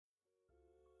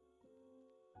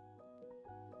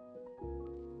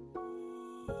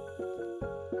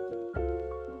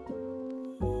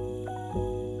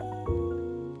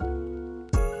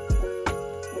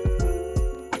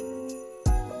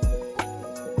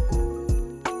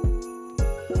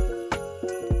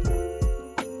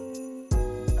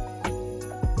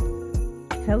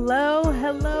Hello,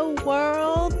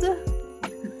 world.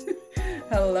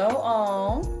 Hello,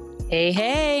 all.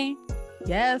 Hey.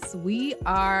 Yes, we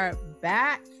are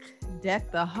back. Deck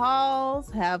the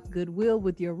halls. Have goodwill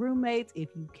with your roommates if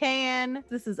you can.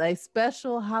 This is a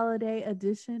special holiday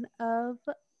edition of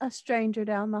A Stranger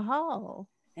Down the Hall.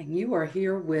 And you are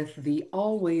here with the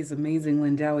always amazing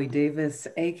Lindawi Davis,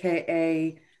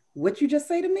 aka what you just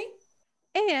say to me?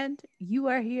 And you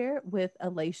are here with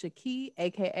Alaisha Key,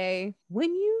 aka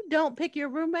when you don't pick your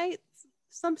roommates,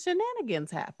 some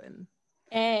shenanigans happen.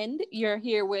 And you're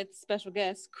here with special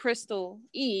guest Crystal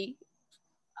E,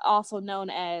 also known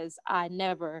as I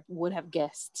Never Would Have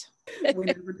Guessed. We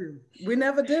never do. We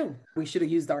never do. We should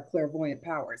have used our clairvoyant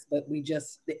powers, but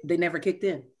they never kicked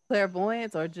in.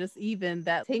 Clairvoyance, or just even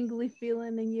that tingly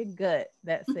feeling in your gut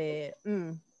that said,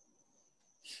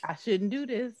 I shouldn't do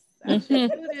this. I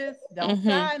shouldn't do this. Don't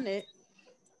sign it.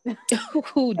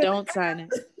 Don't sign it.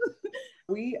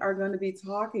 We are going to be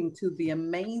talking to the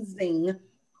amazing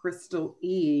Crystal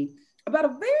E about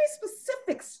a very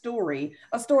specific story,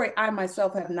 a story I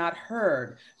myself have not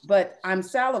heard, but I'm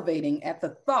salivating at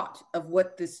the thought of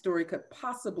what this story could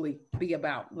possibly be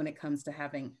about when it comes to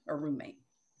having a roommate.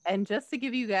 And just to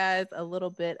give you guys a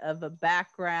little bit of a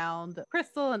background,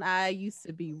 Crystal and I used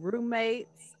to be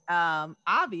roommates.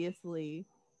 Obviously,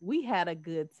 we had a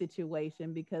good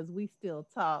situation because we still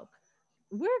talk.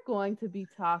 We're going to be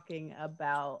talking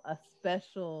about a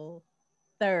special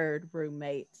third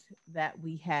roommate that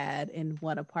we had in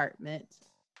one apartment.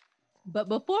 But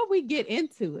before we get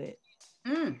into it,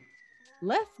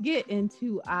 let's get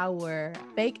into our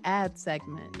fake ad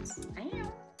segment.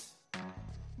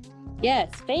 Yes,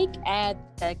 fake ad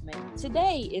segment.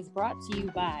 Today is brought to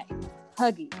you by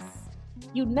Huggies.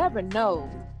 You never know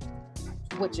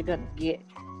what you're going to get.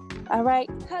 All right,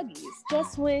 Huggies.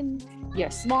 Just when your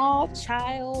small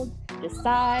child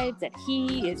decides that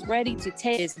he is ready to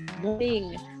take his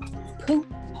morning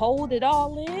poop, hold it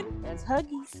all in, as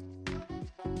Huggies.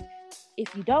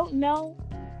 If you don't know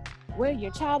where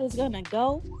your child is going to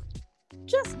go,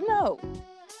 just know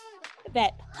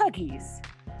that Huggies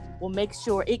will make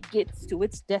sure it gets to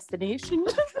its destination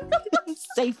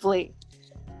safely.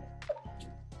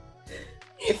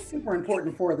 It's super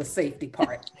important for the safety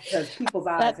part because people's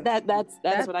eyes. That's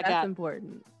what I got. That's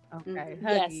important. Okay,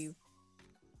 Huggies. Yes.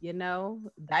 You know,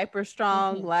 diaper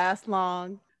strong, last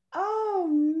long. Oh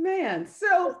man!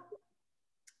 So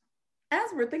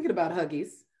as we're thinking about Huggies,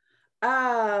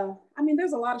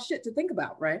 there's a lot of shit to think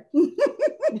about, right?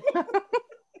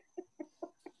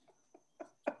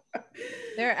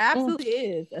 There absolutely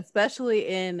is, especially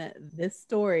in this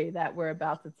story that we're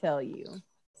about to tell you.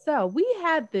 So we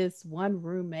had this one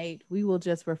roommate. We will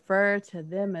just refer to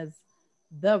them as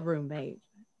the roommate.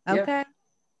 Okay.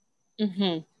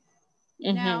 Yeah.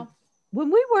 Now, when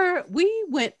we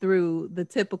went through the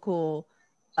typical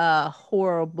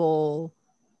horrible,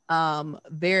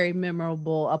 very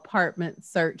memorable apartment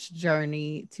search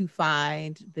journey to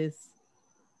find this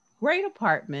great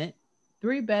apartment,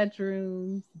 3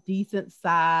 bedrooms, decent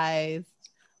size,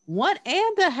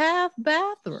 1.5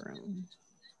 bathroom.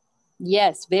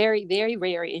 Yes, very, very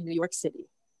rare in New York City.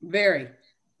 Very,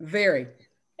 very.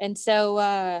 And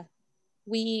so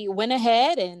we went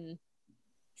ahead and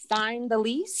signed the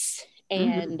lease,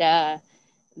 and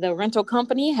the rental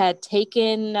company had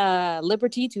taken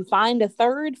liberty to find a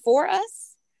third for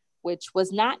us, which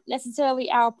was not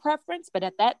necessarily our preference, but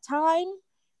at that time,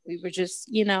 we were just,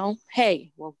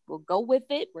 hey, we'll go with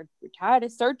it. We're tired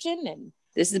of searching, and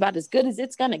this is about as good as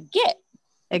it's going to get.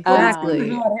 Exactly.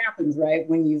 That's how it happens, right?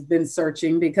 When you've been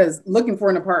searching, because looking for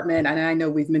an apartment, and I know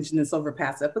we've mentioned this over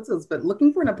past episodes, but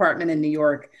looking for an apartment in New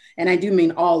York, and I do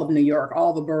mean all of New York,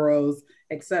 all the boroughs,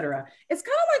 etc. It's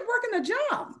kind of like working a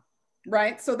job,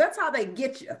 right? So that's how they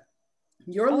get you.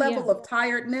 Your level of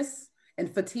tiredness and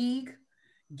fatigue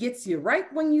gets you right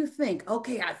when you think,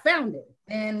 okay, I found it,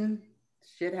 and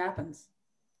shit happens.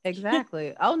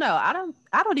 Exactly. Oh no, I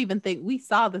don't even think we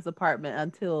saw this apartment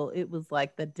until it was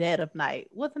like the dead of night.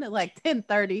 Wasn't it like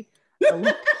 10:30?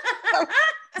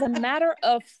 As a matter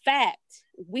of fact,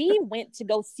 we went to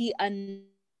go see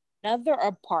another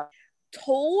apartment,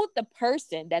 told the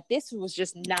person that this was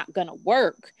just not gonna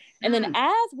work. And then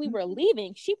as we were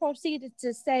leaving, she proceeded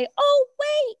to say, oh,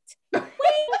 wait, before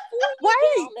you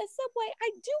get on the subway,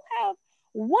 I do have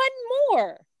one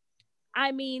more.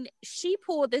 I mean, she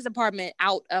pulled this apartment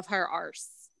out of her arse.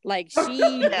 Like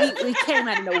we came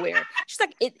out of nowhere. She's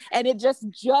like, it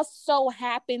just so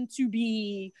happened to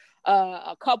be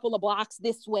a couple of blocks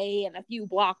this way and a few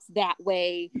blocks that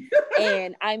way.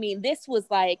 And I mean, this was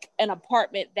like an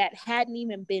apartment that hadn't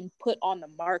even been put on the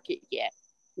market yet.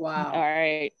 Wow. All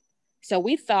right. So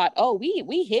we thought, oh,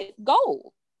 we hit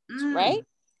gold, right?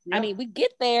 Yep. I mean, we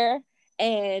get there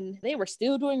and they were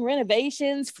still doing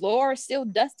renovations, floor still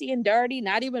dusty and dirty,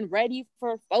 not even ready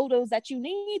for photos that you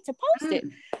need to post it.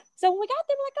 So when we got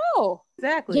there, we're like, oh,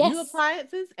 exactly. Yes. New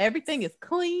appliances, everything is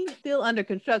clean, still under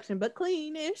construction, but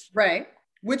clean-ish. Right.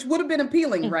 Which would have been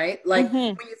appealing, right? Like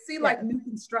when you see like new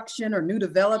construction or new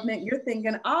development, you're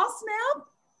thinking, oh snap,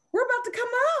 we're about to come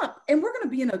up and we're going to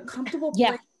be in a comfortable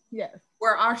place. Yes.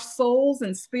 Where our souls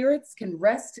and spirits can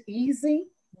rest easy.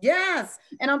 Yes.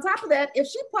 And on top of that, if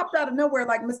she popped out of nowhere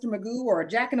like Mr. Magoo or a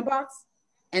Jack in the Box,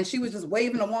 and she was just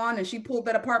waving a wand and she pulled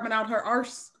that apartment out her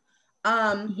arse,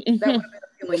 that would have been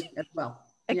appealing as well.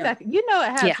 Exactly. Yeah. You know,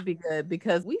 it had to be good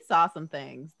because we saw some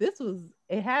things.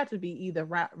 It had to be either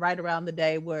right around the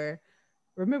day where,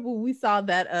 remember we saw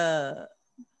that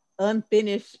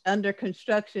unfinished under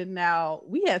construction. Now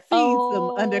we had seen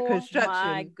some under construction.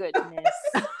 My goodness.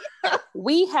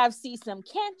 We have seen some.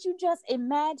 Can't you just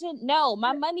imagine? No,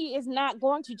 my money is not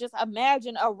going to just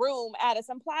imagine a room out of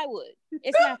some plywood.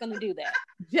 It's not going to do that.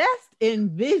 Just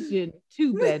envision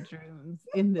 2 bedrooms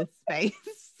in this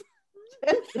space.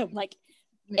 Like,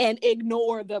 and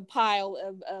ignore the pile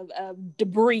of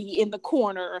debris in the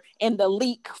corner and the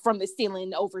leak from the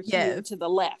ceiling over here to the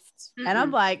left. And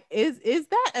I'm like, is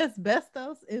that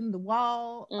asbestos in the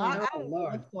wall? Oh,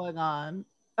 Lord. What's going on?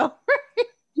 Oh,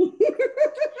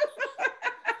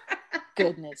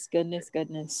 goodness.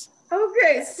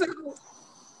 Okay, so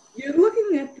you're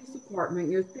looking at this apartment,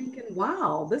 you're thinking,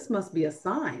 wow, this must be a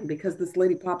sign because this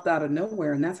lady popped out of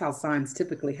nowhere, and that's how signs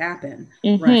typically happen.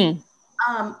 Right.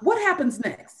 What happens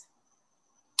next?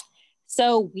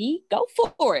 So we go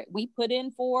for it. We put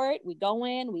in for it. We go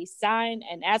in, we sign.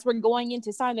 And as we're going in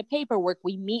to sign the paperwork,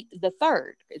 we meet the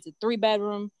third. It's a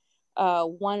 3-bedroom,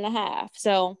 1.5.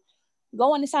 So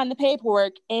going to sign the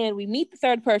paperwork and we meet the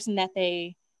third person that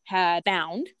they had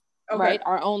found, right?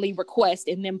 Our only request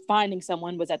in them finding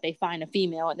someone was that they find a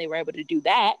female, and they were able to do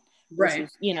that. Right.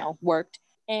 Which is, worked.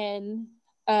 And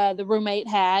the roommate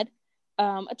had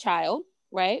a child.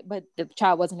 Right. But the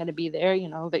child wasn't going to be there.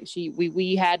 That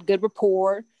we had good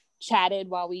rapport, chatted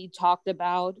while we talked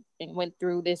about and went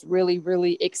through this really,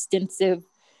 really extensive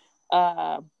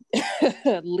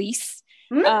lease.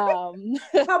 How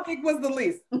big was the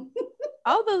lease?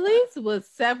 Oh, the lease was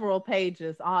several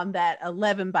pages on that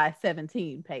 11 by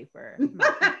 17 paper.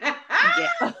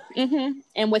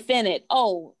 And within it,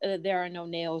 there are no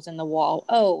nails in the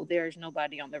wall. There's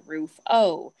nobody on the roof.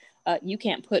 You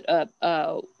can't put up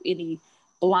any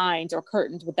blinds or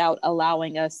curtains without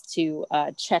allowing us to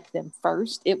check them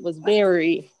first. It was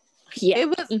very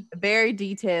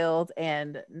detailed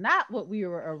and not what we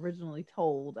were originally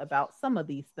told about some of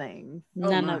these things.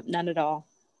 None at all.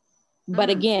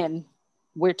 But again,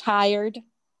 we're tired.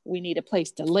 We need a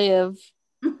place to live.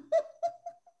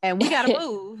 And we got to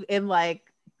move in like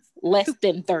less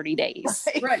than 30 days.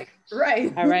 Right.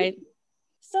 All right.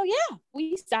 So yeah,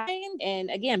 we signed and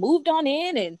again moved on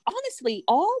in, and honestly,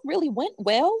 all really went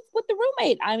well with the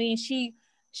roommate. I mean, she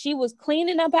was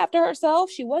cleaning up after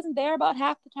herself. She wasn't there about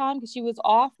half the time because she was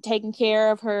off taking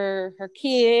care of her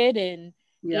kid and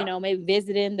maybe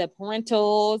visiting the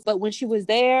parentals. But when she was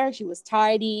there, she was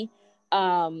tidy.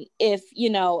 If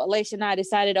Alaisha and I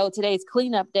decided, today's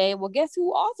cleanup day, well, guess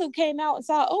who also came out and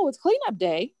saw, it's cleanup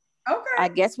day. Okay, I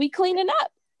guess we cleaning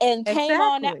up and came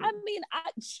on that. I mean,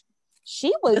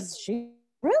 She was really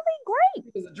great.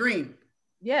 It was a dream.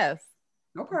 Yes.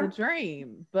 Okay. The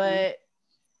dream. But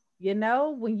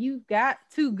when you've got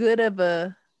too good of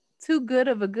a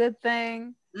good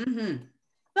thing,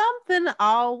 something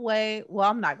always, well,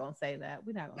 I'm not gonna say that.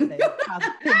 We're not gonna say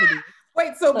positivity.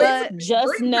 Wait, so basically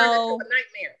just know a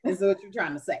nightmare is what you're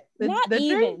trying to say. Not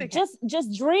even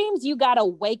just dreams you gotta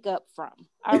wake up from.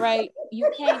 All right.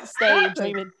 You can't stay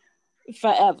dreaming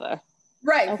forever.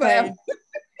 Right, okay. Forever.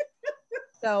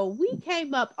 So we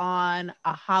came up on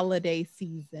a holiday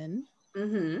season,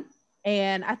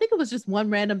 and I think it was just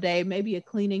one random day, maybe a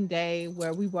cleaning day,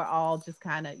 where we were all just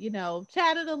kind of,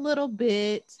 chatted a little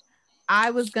bit.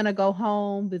 I was going to go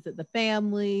home, visit the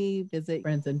family, visit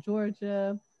friends in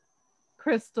Georgia.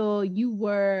 Crystal, you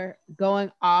were going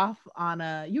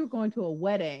to a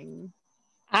wedding.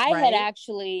 I had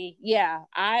actually,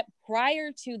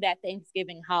 prior to that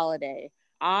Thanksgiving holiday,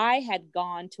 I had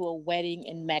gone to a wedding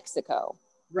in Mexico.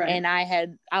 Right. And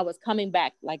I was coming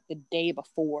back like the day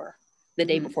before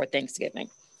Thanksgiving.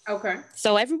 Okay.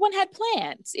 So everyone had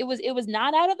plans. It was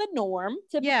not out of the norm.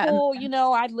 Typical,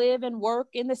 I'd live and work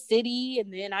in the city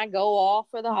and then I go off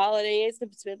for the holidays to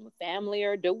spend with family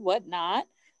or do whatnot.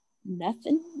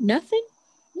 Nothing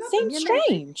Seems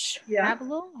strange. Yeah. Have a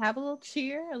little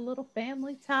cheer, a little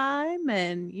family time,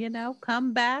 and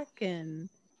come back. And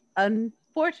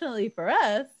unfortunately for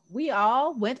us, we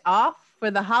all went off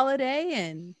for the holiday,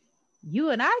 and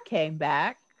you and I came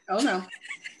back. Oh no.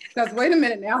 Because wait a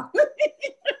minute now.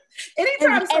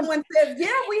 Anytime someone says,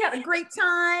 yeah, we had a great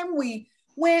time, we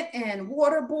went and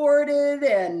waterboarded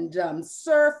and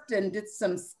surfed and did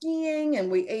some skiing and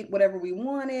we ate whatever we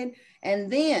wanted. And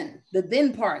then the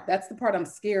then part, that's the part I'm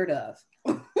scared of.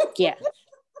 Yeah.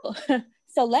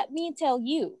 So let me tell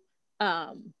you,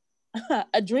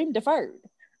 a dream deferred.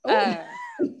 I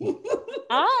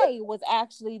was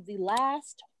actually the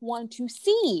last one to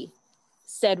see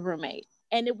said roommate.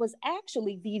 And it was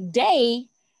actually the day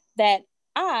that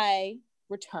I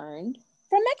returned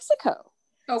from Mexico.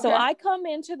 Okay. So I come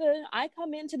into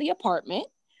the apartment.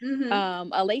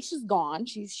 Mm-hmm. Alaisha's gone.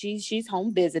 She's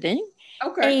home visiting.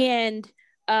 Okay. And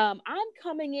I'm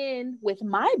coming in with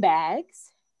my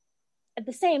bags at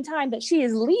the same time that she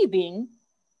is leaving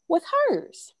with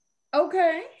hers.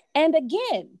 Okay. And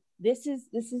again,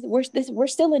 we're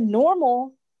still in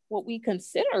normal, what we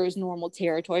consider is normal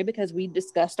territory, because we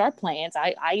discussed our plans.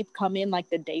 I come in like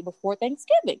the day before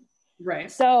Thanksgiving.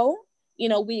 Right. So,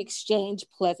 we exchange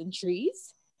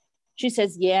pleasantries. She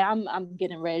says, yeah, I'm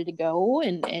getting ready to go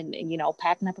and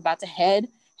packing up, about to head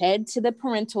to the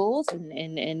parentals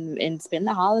and spend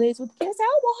the holidays with the kids.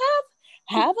 Oh,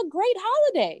 we'll have a great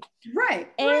holiday.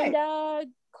 Right. And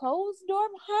close the door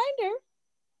behind her.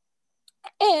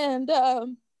 And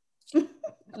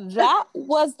that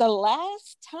was the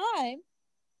last time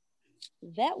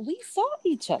that we saw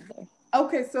each other.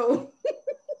 Okay, so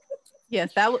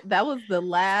yes, that was the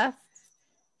last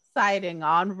sighting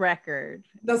on record.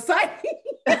 The sighting.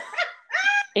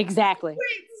 Exactly.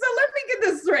 Wait, so let me get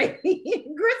this straight.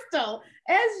 Crystal,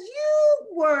 as you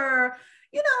were,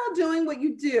 doing what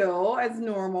you do as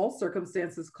normal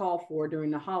circumstances call for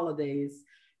during the holidays,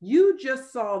 you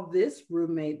just saw this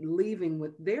roommate leaving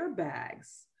with their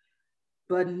bags,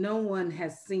 but no one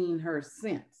has seen her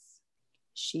since.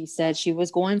 She said she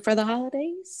was going for the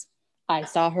holidays. I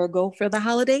saw her go for the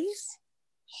holidays.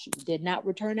 She did not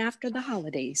return after the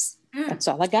holidays. That's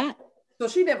all I got. So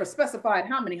she never specified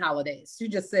how many holidays. She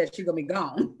just said she's going to be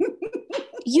gone.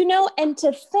 And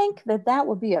to think that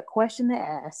would be a question to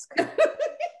ask.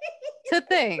 To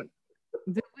think,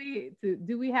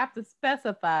 do we have to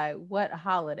specify what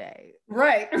holiday?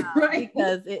 Right, right.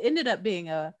 Because it ended up being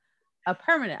a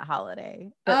permanent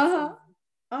holiday.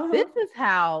 This is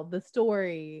how the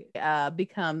story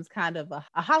becomes kind of a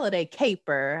holiday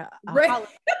caper,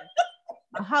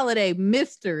 a holiday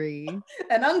mystery.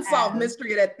 An unsolved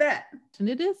mystery at that. And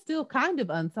it is still kind of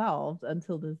unsolved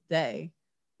until this day.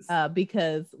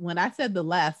 Because when I said the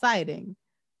last sighting,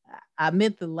 I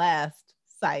meant the last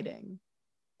sighting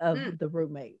of the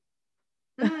roommate.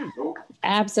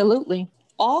 Absolutely.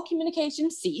 All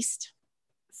communication ceased.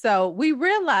 So we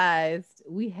realized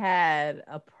we had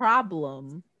a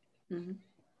problem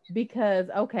because,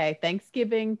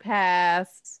 Thanksgiving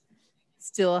passed,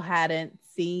 still hadn't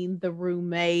seen the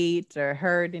roommate or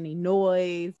heard any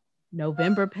noise.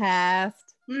 November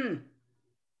passed.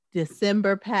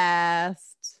 December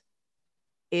passed.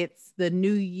 It's the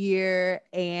new year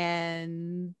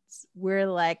and we're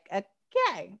like,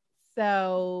 okay,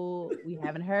 so we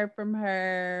haven't heard from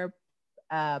her.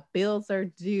 Bills are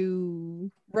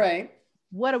due. Right.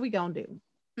 What are we gonna do?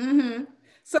 Mm-hmm.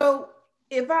 So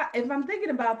if I'm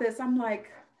thinking about this, I'm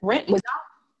like, rent was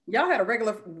y'all had a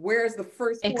regular. Where's the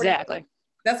first 40? Exactly.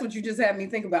 That's what you just had me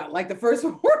think about. Like the first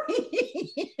 40,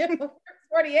 the first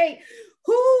 48.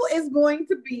 Who is going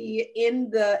to be in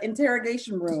the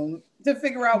interrogation room to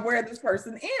figure out where this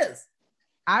person is?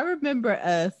 I remember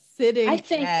us sitting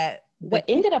at what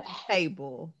ended up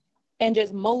table and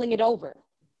just mulling it over.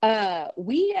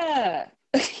 We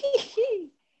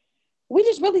we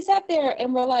just really sat there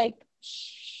and were like,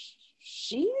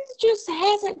 she just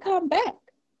hasn't come back.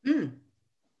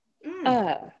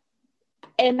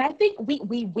 And I think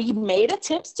we made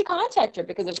attempts to contact her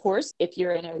because, of course, if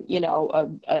you're in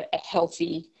a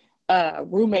healthy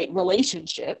roommate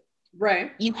relationship,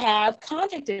 right, you have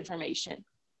contact information,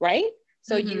 right?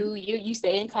 So you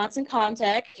stay in constant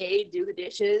contact. Hey, do the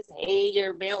dishes. Hey,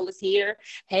 your mail is here.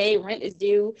 Hey, rent is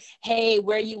due. Hey,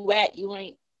 where you at? You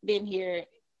ain't been here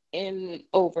in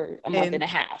over a month and a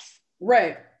half.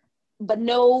 Right. But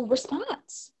no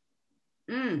response.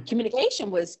 Communication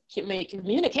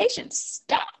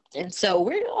stopped. And so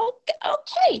we're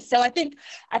okay. So I think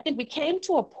we came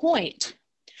to a point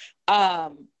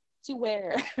to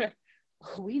where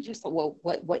we just,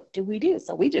 what do we do?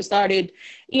 So we just started,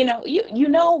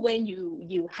 when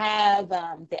you have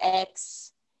the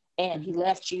ex and he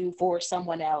left you for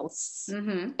someone else,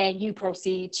 Mm-hmm. and you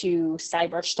proceed to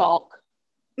cyber stalk.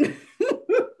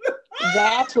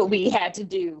 That's what we had to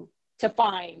do to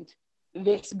find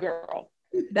this girl.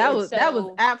 That was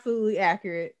absolutely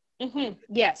accurate.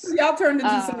 Yes. Y'all turned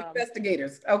into some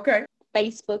investigators. Okay.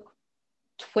 Facebook,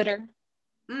 Twitter,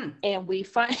 and we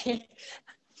find,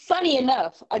 funny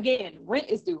enough, again, rent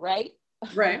is due, right?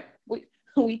 Right.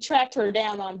 We tracked her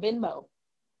down on Venmo.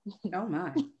 Oh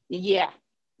my. Yeah.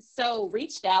 So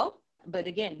reached out, but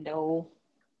again, no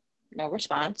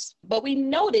response. But we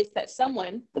noticed that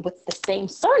someone with the same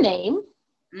surname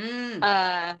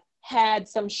had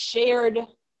some shared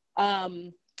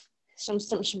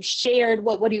some shared,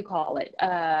 what do you call it,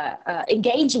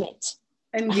 engagement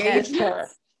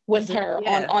with her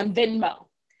yes. on Venmo.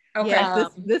 Okay.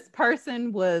 Yes, this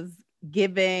person was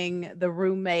giving the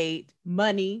roommate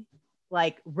money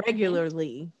like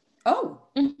regularly. Oh.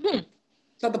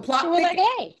 So the plot. So we're like,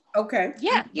 hey. Okay.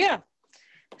 Yeah.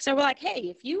 So we're like, hey,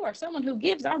 if you are someone who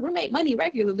gives our roommate money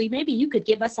regularly, maybe you could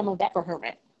give us some of that for her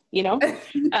rent, you know?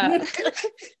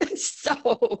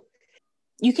 So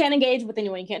you can't engage with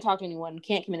anyone, you can't talk to anyone, you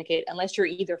can't communicate unless you're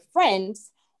either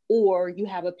friends or you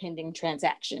have a pending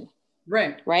transaction.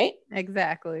 Right?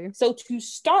 Exactly. So to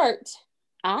start,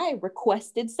 I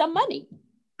requested some money.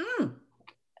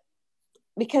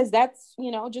 Because that's,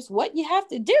 just what you have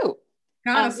to do.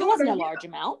 It wasn't a large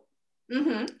amount,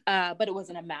 but it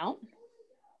was an amount.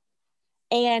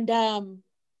 And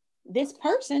this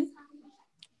person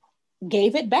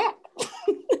gave it back.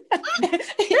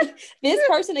 This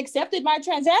person accepted my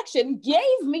transaction,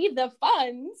 gave me the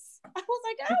funds. I was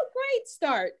like, oh, great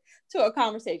start to a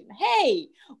conversation. Hey,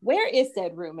 where is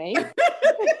said roommate?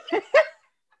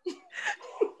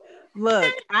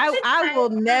 Look, I will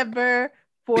never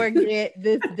forget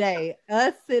this day.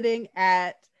 Us sitting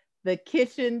at the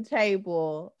kitchen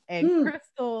table and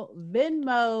Crystal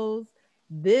Venmos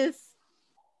this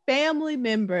family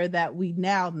member that we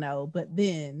now know, but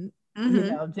then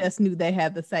just knew they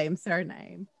had the same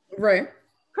surname. Right.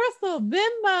 Crystal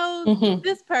Venmos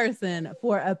this person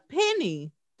for a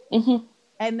penny,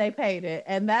 and they paid it,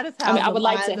 and that is how I would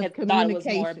like to have thought it was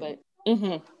more, but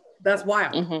that's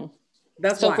wild.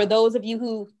 That's so wild. for those of you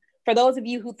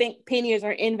who think pennies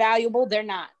are invaluable, they're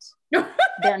not.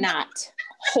 They're not.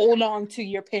 Hold on to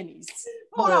your pennies.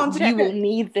 You will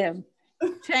need them.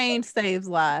 Change saves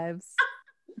lives.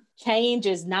 Change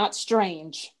is not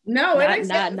strange. No, it ain't.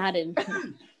 Not in.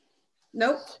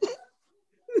 Nope.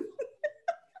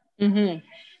 So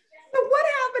what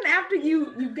happened after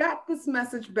you got this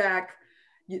message back?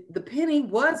 The penny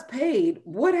was paid.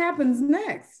 What happens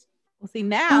next? Well, see,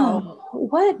 now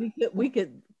we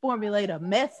could formulate a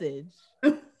message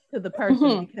to the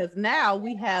person because now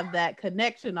we have that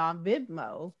connection on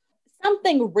Venmo.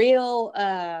 Something real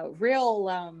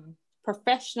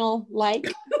professional,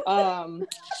 like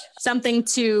something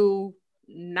to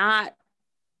not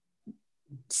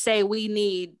say we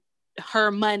need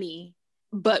her money,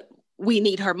 but we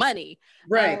need her money.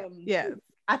 Right. Yeah.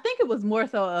 I think it was more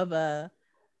so of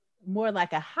more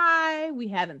like a hi, we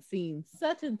haven't seen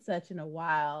such and such in a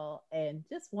while and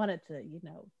just wanted to,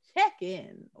 check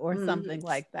in or something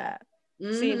like that.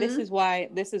 See, this is why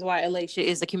Alaisha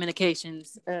is the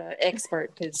communications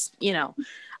expert, because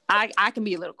I can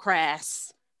be a little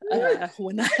crass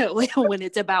when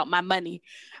it's about my money.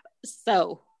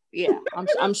 So yeah,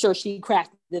 I'm sure she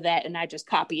crafted that and I just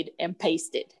copied and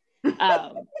pasted.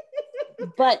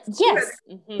 But yes.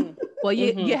 Well,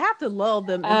 you have to lull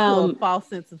them into a false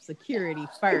sense of security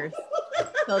first,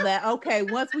 so that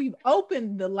once we've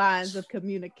opened the lines of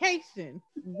communication,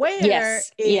 where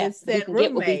is said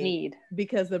roommate,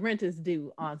 because the rent is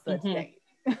due on such date.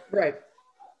 Right.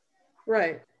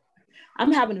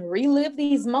 I'm having to relive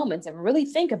these moments and really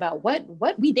think about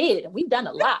what we did, and we've done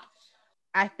a lot.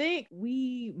 I think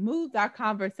we moved our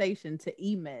conversation to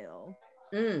email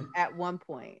at one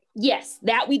point. Yes,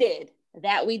 that we did.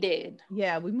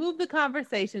 Yeah, we moved the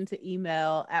conversation to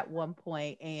email at one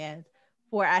point, and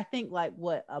for I think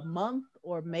a month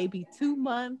or maybe 2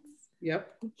 months, we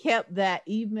kept that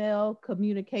email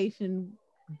communication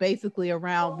basically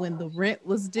around when the rent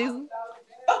was due.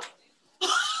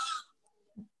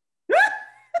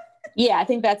 Yeah, I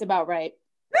think that's about right.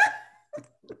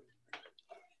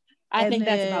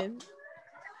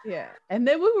 Yeah. And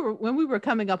then when we were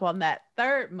coming up on that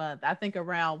 3rd month, I think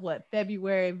around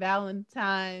February,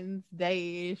 Valentine's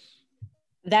Day-ish.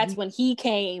 That's when he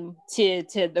came to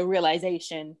the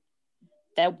realization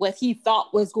that what he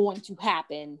thought was going to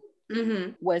happen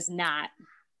was not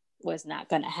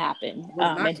going to happen.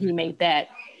 And he made that,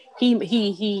 he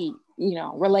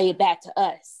relayed that to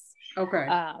us. Okay.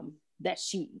 that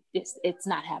it's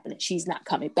not happening. She's not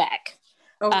coming back.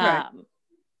 Okay.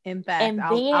 In fact, And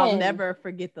I'll then- never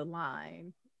forget the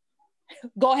line.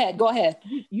 Go ahead.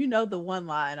 You know the one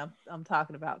line I'm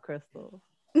talking about, Crystal.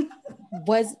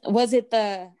 Was it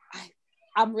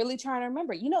I'm really trying to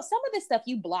remember. You know, some of this stuff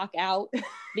you block out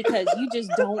because you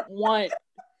just don't want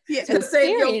to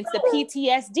experience the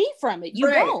PTSD from it. You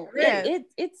don't. Yeah.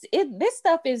 This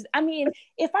stuff is, I mean,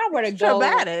 if I were to go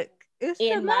traumatic. It's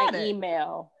in traumatic. my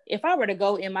email, if I were to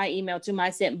go in my email to my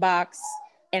sent box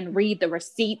and read the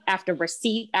receipt after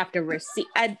receipt after receipt,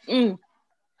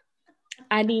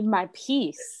 I need my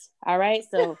peace. All right.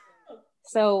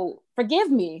 So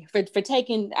forgive me for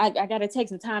taking, I got to take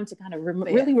some time to kind of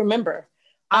really remember.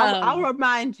 I'll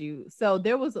remind you. So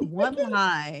there was one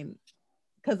line,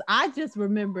 because I just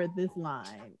remembered this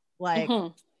line. Like,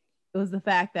 it was the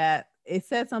fact that it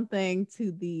said something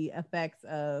to the effects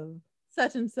of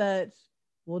such and such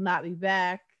will not be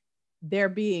back. They're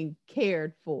being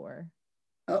cared for.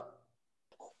 Oh.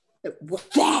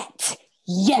 That.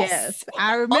 Yes.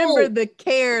 I remember the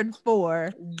cared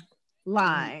for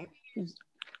line.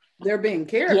 They're being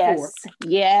cared for.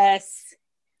 Yes.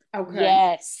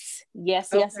 Okay.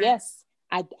 Yes.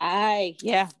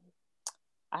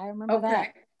 I remember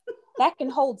that. That can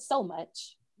hold so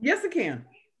much. Yes, it can.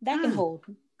 That can hold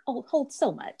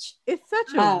so much. It's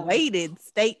such a weighted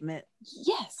statement.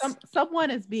 Yes.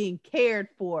 Someone is being cared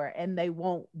for and they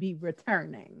won't be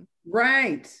returning.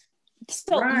 Right.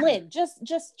 So Lynn, just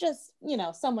you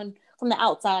know, someone from the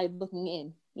outside looking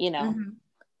in, you know,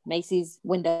 Macy's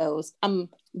windows.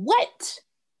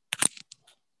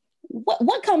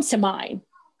 What comes to mind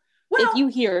if you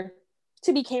hear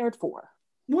to be cared for?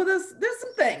 Well, there's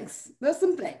some things.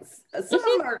 Some of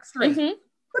them are extreme.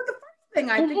 But the first thing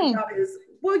I think about is,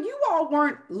 well, you all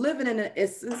weren't living in an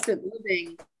assisted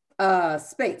living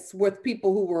space with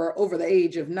people who were over the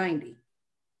age of 90.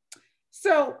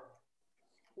 So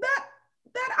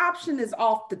that option is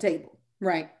off the table,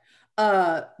 right?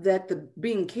 That the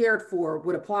being cared for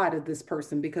would apply to this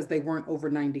person because they weren't over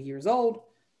 90 years old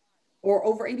or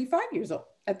over 85 years old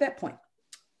at that point.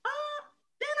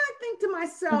 Then I think to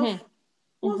myself,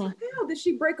 well, hell, did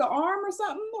she break an arm or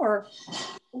something?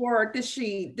 Or did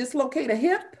she dislocate a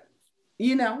hip?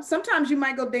 You know, sometimes you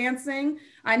might go dancing.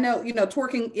 I know, you know,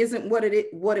 twerking isn't what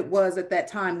it was at that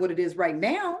time, what it is right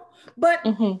now, but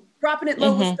dropping it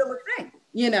low was still a thing,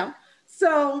 you know?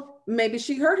 So maybe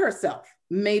she hurt herself.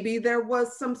 Maybe there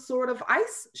was some sort of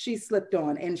ice she slipped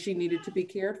on and she needed to be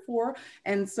cared for,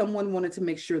 and someone wanted to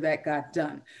make sure that got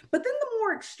done. But then the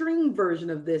more extreme version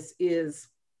of this is,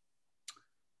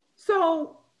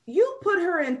 so you put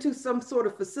her into some sort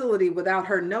of facility without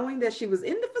her knowing that she was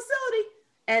in the facility,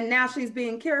 and now she's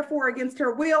being cared for against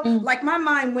her will. Like, my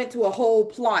mind went to a whole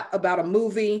plot about a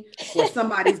movie where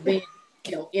somebody's being,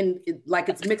 you know, like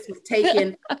it's mixed with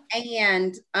Taken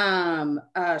and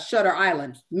Shutter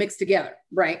Island mixed together,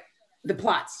 right? The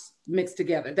plots mixed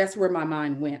together. That's where my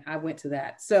mind went. I went to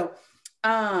that. So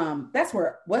that's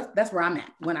where I'm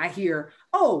at when I hear,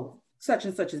 oh, such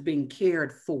and such is being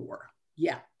cared for.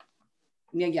 Yeah.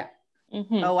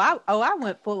 Oh, I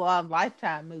went full on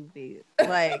Lifetime movie,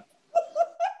 like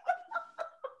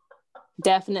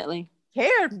definitely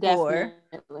cared for.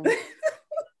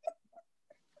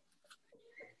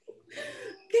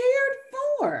 Cared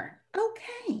for.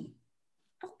 Okay.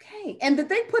 And did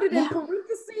they put it in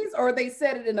parentheses, or they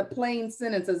said it in a plain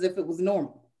sentence as if it was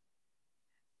normal?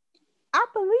 I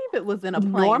believe it was in a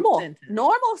plain sentence.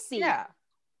 Normalcy. Yeah.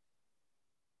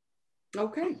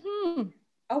 Okay.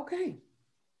 Okay.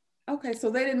 So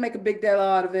they didn't make a big deal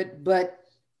out of it, but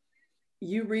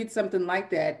you read something like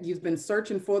that. You've been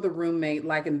searching for the roommate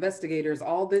like investigators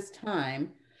all this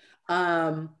time.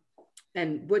 And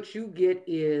what you get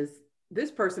is,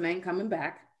 this person ain't coming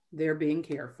back. They're being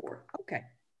cared for. Okay.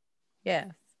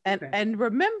 Yes. And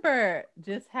remember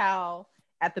just how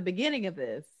at the beginning of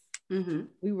this,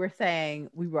 we were saying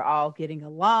we were all getting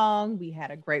along. We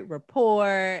had a great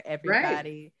rapport.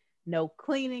 Everybody, no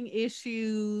cleaning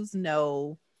issues,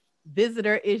 no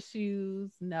visitor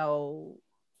issues, none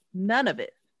of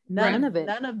it. None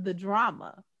of the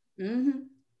drama.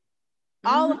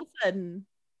 All of a sudden,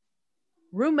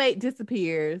 roommate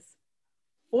disappears,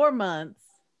 4 months,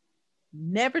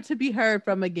 never to be heard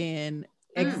from again,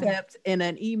 except in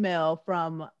an email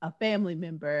from a family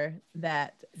member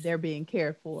that they're being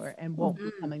cared for and won't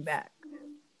be coming back.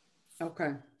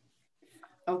 Okay.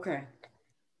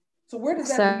 So where does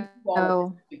that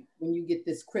leave when you get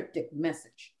this cryptic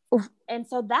message? And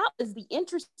so that was the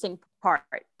interesting part.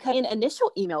 In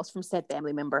initial emails from said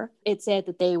family member, it said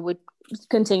that they would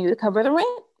continue to cover the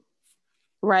rent,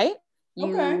 right? But then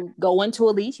Okay. You go into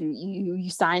a lease, you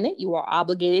sign it, you are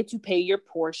obligated to pay your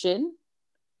portion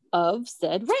of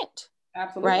said rent.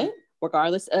 Absolutely. Right?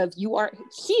 Regardless of you are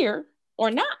here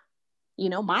or not.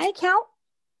 My account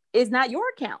is not your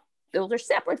account. Those are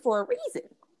separate for a reason.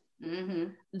 Mm-hmm.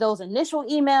 Those initial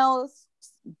emails,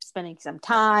 spending some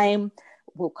time,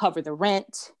 will cover the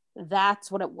rent.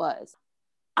 That's what it was.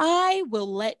 I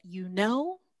will let you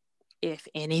know if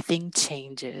anything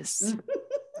changes.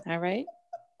 All right.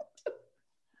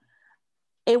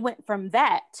 It went from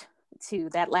that to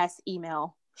that last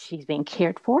email. She's being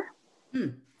cared for.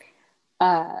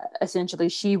 Essentially,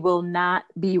 she will not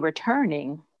be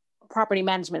returning. Property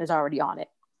management is already on it.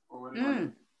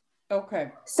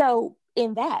 Okay. So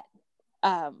in that,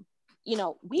 the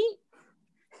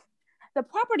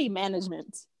property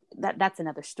management, that's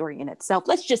another story in itself.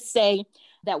 Let's just say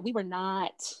that we were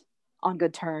not on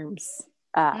good terms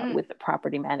with the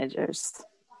property managers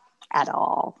at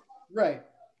all. Right.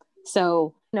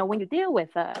 So, when you deal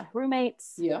with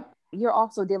roommates, you're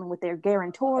also dealing with their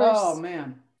guarantors. Oh,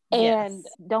 man. And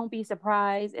don't be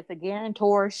surprised if the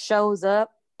guarantor shows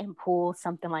up and pulls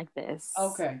something like this.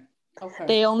 Okay.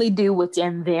 They only do what's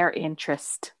in their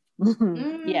interest.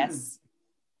 Yes.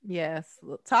 Yes.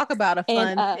 Talk about a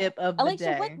fun tip of the Alaisha,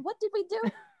 day. what did we do?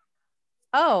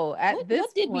 What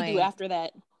did we do after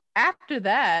that? After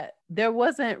that, there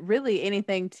wasn't really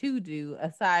anything to do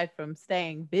aside from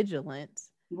staying vigilant.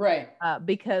 Right.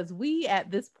 Because we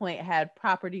at this point had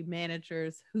property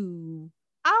managers who,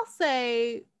 I'll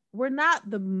say, were not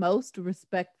the most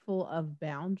respectful of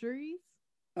boundaries.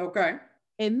 Okay.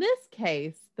 In this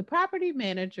case, the property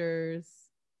managers,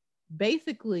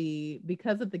 basically,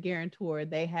 because of the guarantor,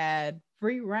 they had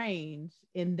free range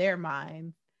in their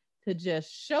minds to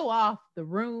just show off the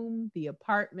room, the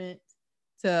apartment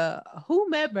to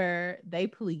whomever they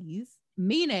please,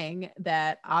 meaning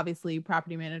that obviously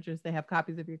property managers, they have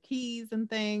copies of your keys and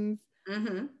things.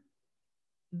 Mm-hmm.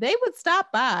 They would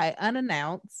stop by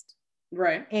unannounced.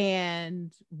 Right.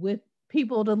 And with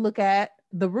people to look at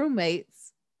the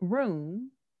roommate's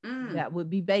room that would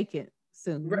be vacant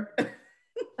soon.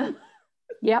 Right.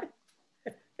 Yep.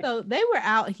 So they were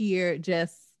out here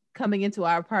just coming into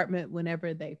our apartment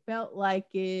whenever they felt like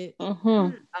it.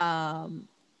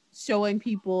 Showing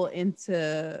people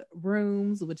into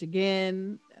rooms, which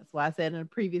again, that's why I said in a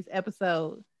previous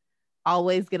episode,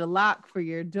 always get a lock for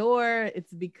your door.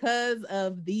 It's because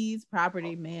of these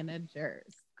property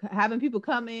managers having people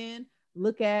come in,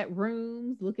 look at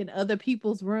rooms, look in other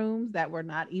people's rooms that were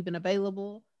not even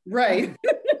available. Right.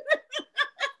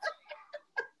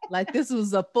 Like this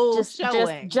was a full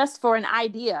showing. Just for an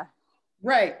idea.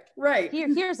 Right.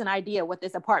 Here's an idea what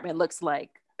this apartment looks like.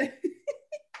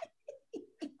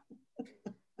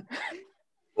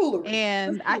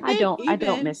 And I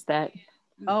don't miss that.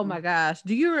 Oh my gosh.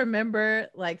 Do you remember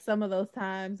like some of those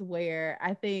times where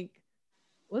I think,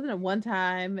 wasn't it one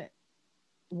time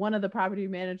one of the property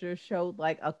managers showed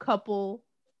like a couple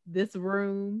this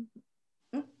room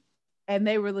and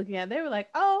they were looking at, they were like,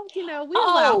 oh, we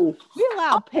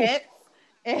allow pets.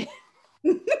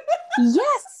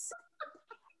 Yes.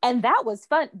 And that was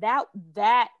fun.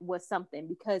 That was something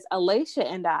because Alaisha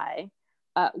and I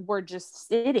were just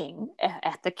sitting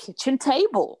at the kitchen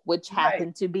table, which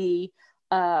happened to be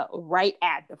right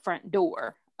at the front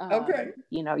door. Okay.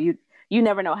 You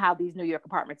never know how these New York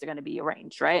apartments are going to be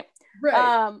arranged, right?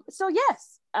 Right. So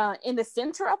yes, in the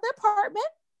center of the apartment,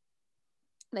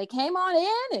 they came on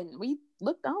in and we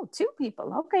looked, two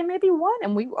people. Okay, maybe one.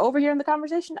 And we were over here in the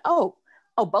conversation. Oh,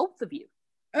 both of you.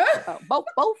 Both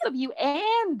of you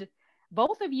and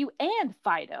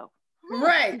Fido.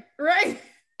 Right.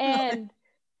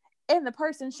 And the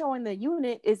person showing the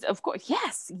unit is, of course,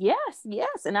 yes.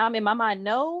 And I'm in my mind,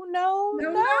 no.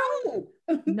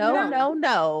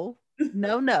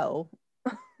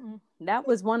 That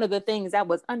was one of the things that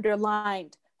was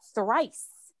underlined thrice.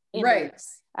 Right.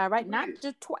 All right. Not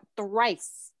just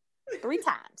thrice. 3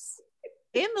 times.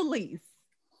 In the lease.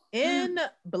 In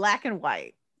black and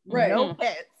white. Right.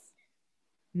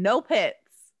 No pets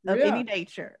of any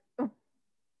nature.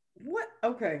 What?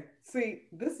 Okay. See,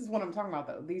 this is what I'm talking about,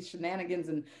 though. These shenanigans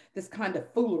and this kind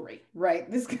of foolery, right?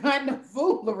 This kind of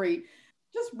foolery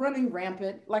just running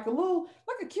rampant like a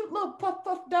cute little puff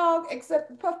puff dog, except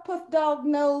the puff puff dog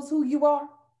knows who you are.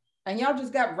 And y'all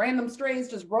just got random strays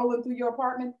just rolling through your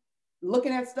apartment,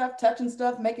 looking at stuff, touching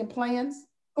stuff, making plans.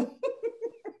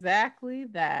 Exactly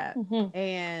that.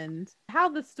 And how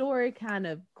the story kind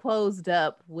of closed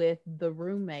up with the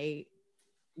roommate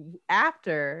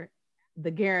after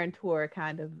the guarantor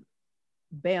kind of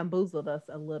bamboozled us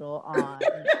a little on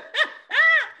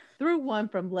threw one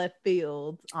from left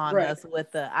field on Right. us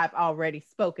with the I've already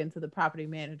spoken to the property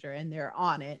manager and they're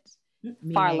on it.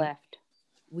 Far Meaning left.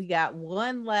 we got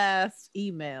one last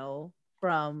email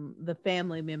from the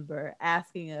family member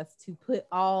asking us to put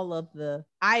all of the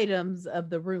items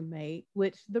of the roommate,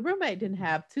 which the roommate didn't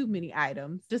have too many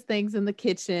items, just things in the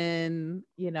kitchen,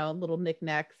 you know, little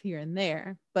knickknacks here and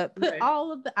there, but put Right.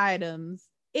 all of the items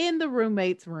in the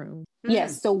roommate's room.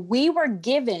 Yes. So we were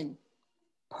given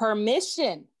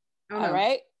permission. Oh, All no.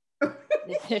 right.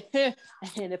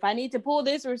 And if I need to pull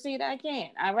this receipt, I can.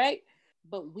 All right.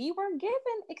 But we were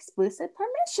given explicit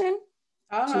permission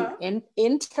Uh-huh. to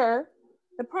enter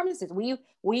the premises. We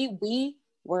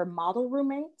were model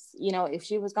roommates. You know, if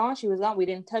she was gone, she was gone. We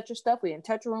didn't touch her stuff. We didn't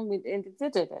touch her room. We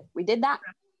did not.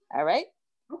 All right.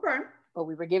 Okay. But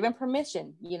we were given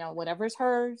permission. You know, whatever's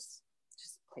hers,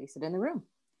 just place it in the room.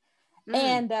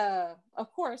 And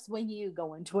of course, when you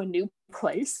go into a new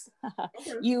place,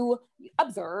 you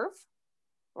observe,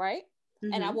 right?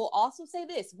 And I will also say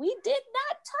this: we did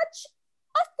not touch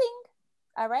a thing.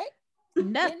 All right,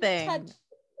 Nothing.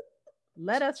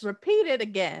 Let us repeat it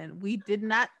again. We did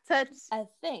not touch a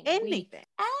thing. Anything.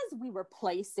 As we were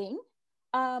placing,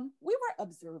 we were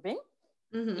observing.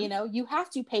 Mm-hmm. You know, you have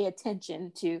to pay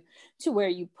attention to where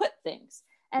you put things.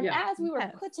 And as we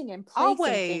were putting and placing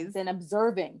things and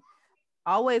observing.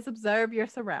 Always observe your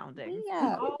surroundings.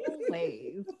 Yeah.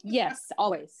 Always. Yes,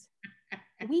 always.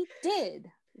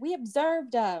 We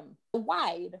observed a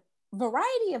wide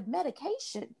variety of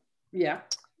medication. Yeah.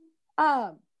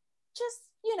 Just,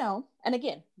 you know, and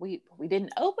again, we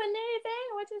didn't open anything,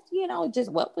 which is, you know,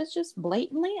 just what was just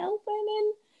blatantly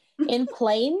open in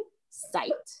plain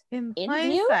sight. In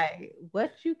plain view. sight.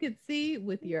 What you could see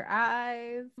with your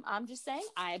eyes. I'm just saying,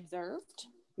 I observed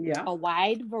a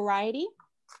wide variety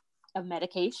of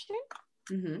medication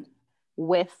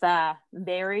with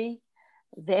very,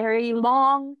 very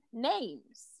long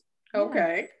names.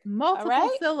 Okay.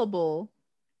 Multiple syllable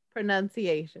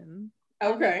pronunciation.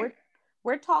 Okay.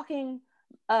 We're talking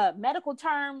medical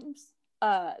terms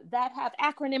that have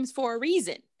acronyms for a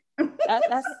reason.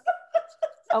 That's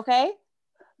okay.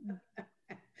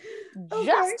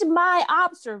 Just my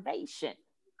observation.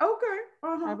 Okay.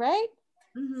 All right.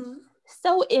 Mm-hmm.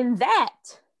 So in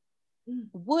that,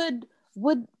 would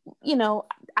you know,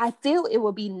 I feel it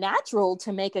would be natural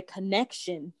to make a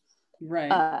connection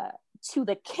to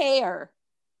the care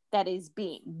that is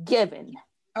being given.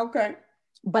 Okay.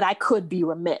 But I could be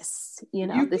remiss, you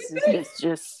know. This is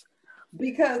just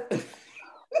because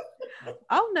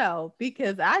oh no,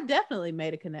 because I definitely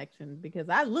made a connection because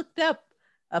I looked up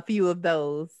a few of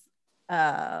those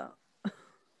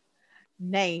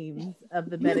names of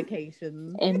the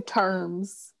medications in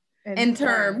terms.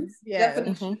 Yes.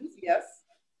 Definitions, yes.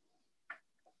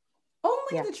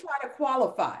 Only to try to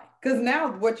qualify, because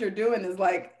now what you're doing is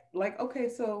like, okay,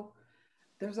 so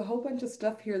there's a whole bunch of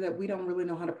stuff here that we don't really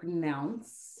know how to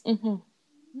pronounce.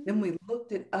 Then we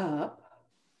looked it up.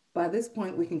 By this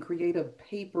point, we can create a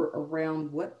paper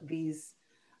around what these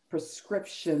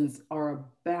prescriptions are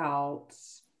about.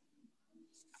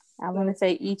 I want to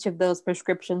say each of those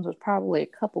prescriptions was probably a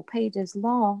couple pages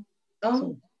long.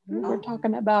 So we're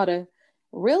talking about a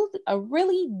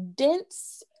really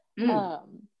dense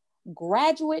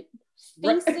graduate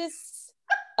thesis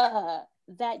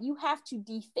that you have to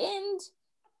defend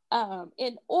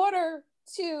in order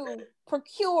to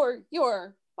procure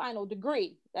your final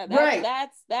degree.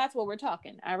 That's what we're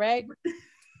talking. All right.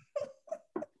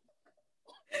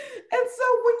 And so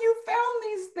when you found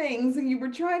these things and you were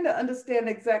trying to understand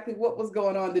exactly what was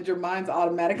going on, did your minds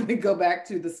automatically go back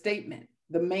to the statement,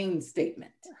 the main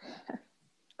statement?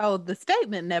 Oh, the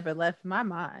statement never left my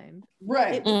mind.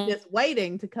 Right. It was just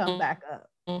waiting to come back up.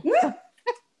 What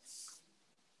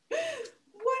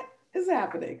is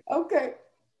happening? Okay.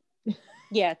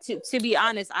 Yeah, to be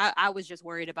honest, I was just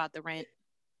worried about the rent.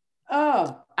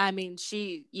 Oh. I mean,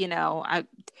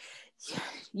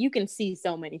 you can see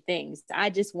so many things. I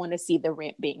just want to see the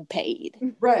rent being paid.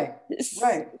 Right.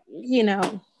 You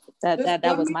know,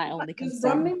 that was my only concern. Just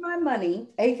run me my money,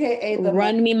 aka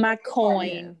run me my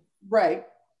coin. Right.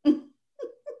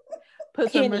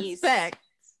 Put some respect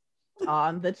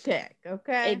on the check,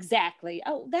 okay? Exactly.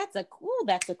 Oh, that's a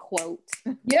quote.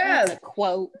 Yes. That's a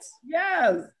quote.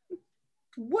 Yes.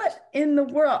 What in the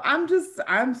world?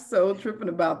 I'm so tripping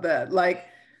about that. Like,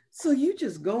 so you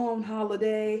just go on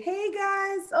holiday. Hey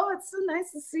guys, oh, it's so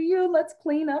nice to see you. Let's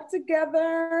clean up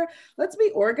together. Let's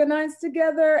be organized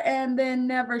together, and then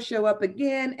never show up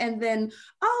again. And then,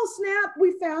 oh snap,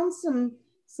 we found some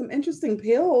interesting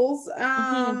pills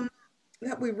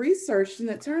that we researched, and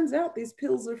it turns out these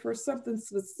pills are for something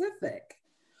specific.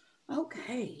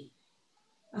 Okay.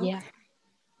 Okay. Yeah.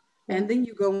 And then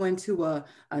you go into a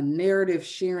narrative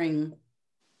sharing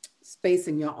space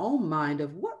in your own mind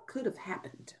of what could have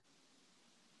happened.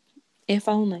 If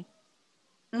only.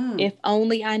 If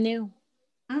only I knew.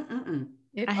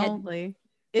 If I had only.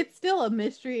 It's still a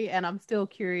mystery and I'm still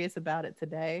curious about it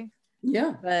today.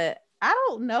 Yeah. But I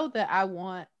don't know that I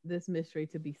want this mystery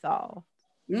to be solved.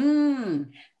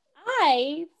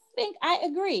 I think I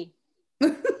agree.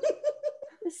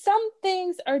 Some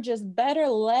things are just better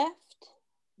left.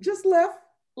 Just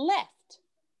left.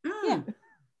 Yeah.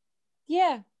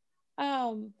 Yeah.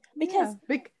 Because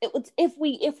it was if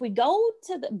we go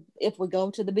to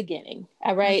the beginning,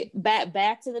 all right,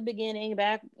 back to the beginning,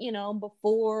 back,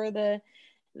 before the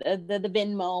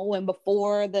Venmo and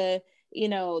before the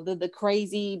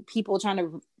crazy people trying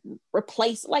to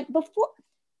replace, like, before,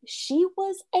 she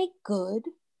was a good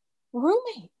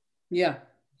roommate. Yeah.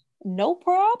 No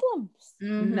problems.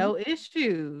 No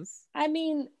issues. I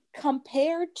mean,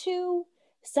 compared to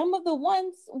some of the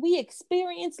ones we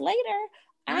experience later,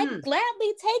 I'd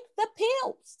gladly take the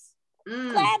pills.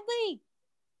 Gladly.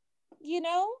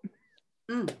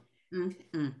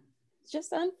 It's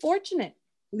just unfortunate.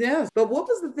 Yes. But what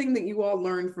was the thing that you all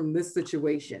learned from this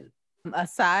situation?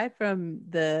 Aside from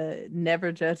the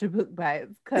never judge a book by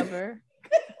its cover,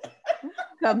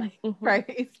 coming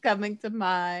to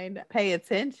mind, pay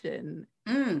attention.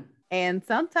 And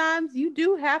sometimes you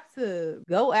do have to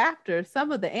go after some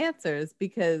of the answers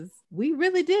because we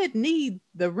really did need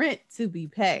the rent to be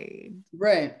paid.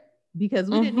 Right. Because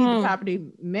we didn't need the property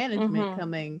management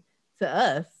coming to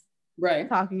us. Right.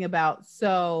 Talking about,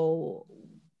 so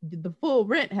the full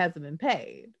rent hasn't been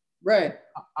paid. Right.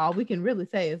 All we can really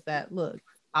say is that, look,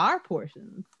 our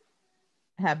portions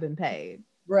have been paid.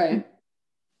 Right.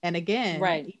 And again,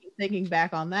 even thinking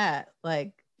back on that,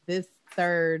 like this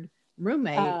third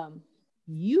roommate,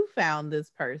 you found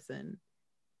this person,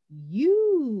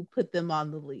 you put them on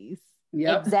the lease.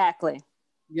 Yep. Exactly.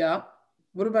 Yep.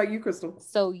 What about you, Crystal?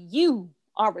 So you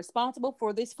are responsible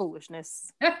for this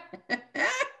foolishness.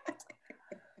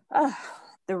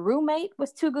 The roommate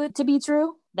was too good to be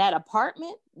true. That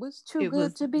apartment was too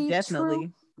good to be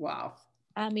true. Wow.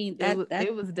 I mean,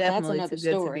 it was definitely too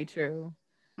good to be true.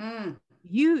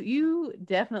 You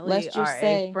definitely are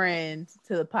a friend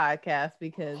to the podcast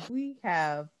because we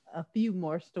have a few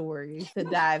more stories to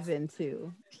dive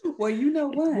into. Well, you know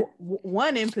what?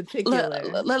 One in particular.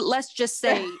 Let's just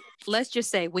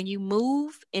say when you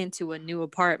move into a new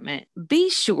apartment, be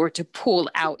sure to pull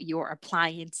out your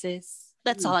appliances.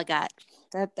 That's all I got.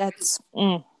 That's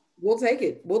We'll take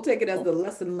it. We'll take it as the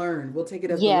lesson learned. We'll take it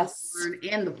as the lesson learned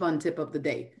and the fun tip of the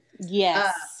day.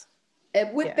 Yes.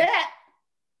 And with that,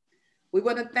 we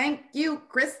want to thank you,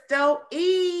 Crystal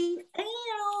E.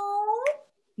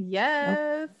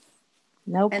 Yes.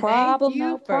 No problem. Thank you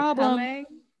no for problem. Coming,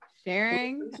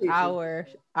 sharing our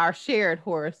shared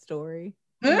horror story.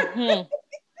 It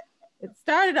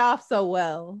started off so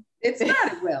well. It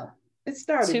started well.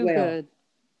 Too well.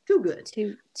 Too good.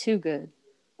 Too good.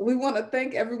 We want to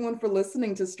thank everyone for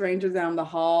listening to Strangers Down the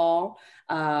Hall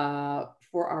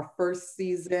for our first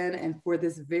season and for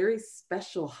this very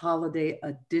special holiday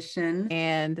edition.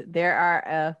 And there are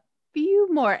a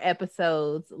few more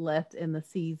episodes left in the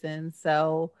season.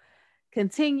 So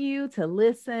continue to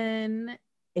listen.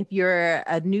 If you're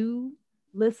a new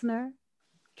listener,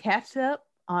 catch up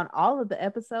on all of the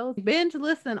episodes. Binge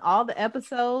listen all the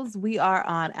episodes. We are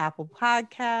on Apple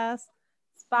Podcasts,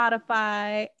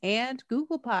 Spotify, and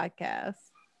Google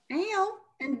Podcasts.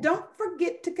 And don't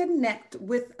forget to connect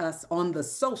with us on the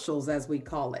socials, as we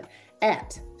call it,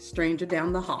 at Stranger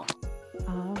Down the Hall.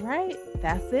 All right.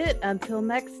 That's it. Until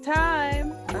next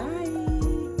time.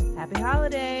 Bye. Happy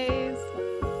holidays.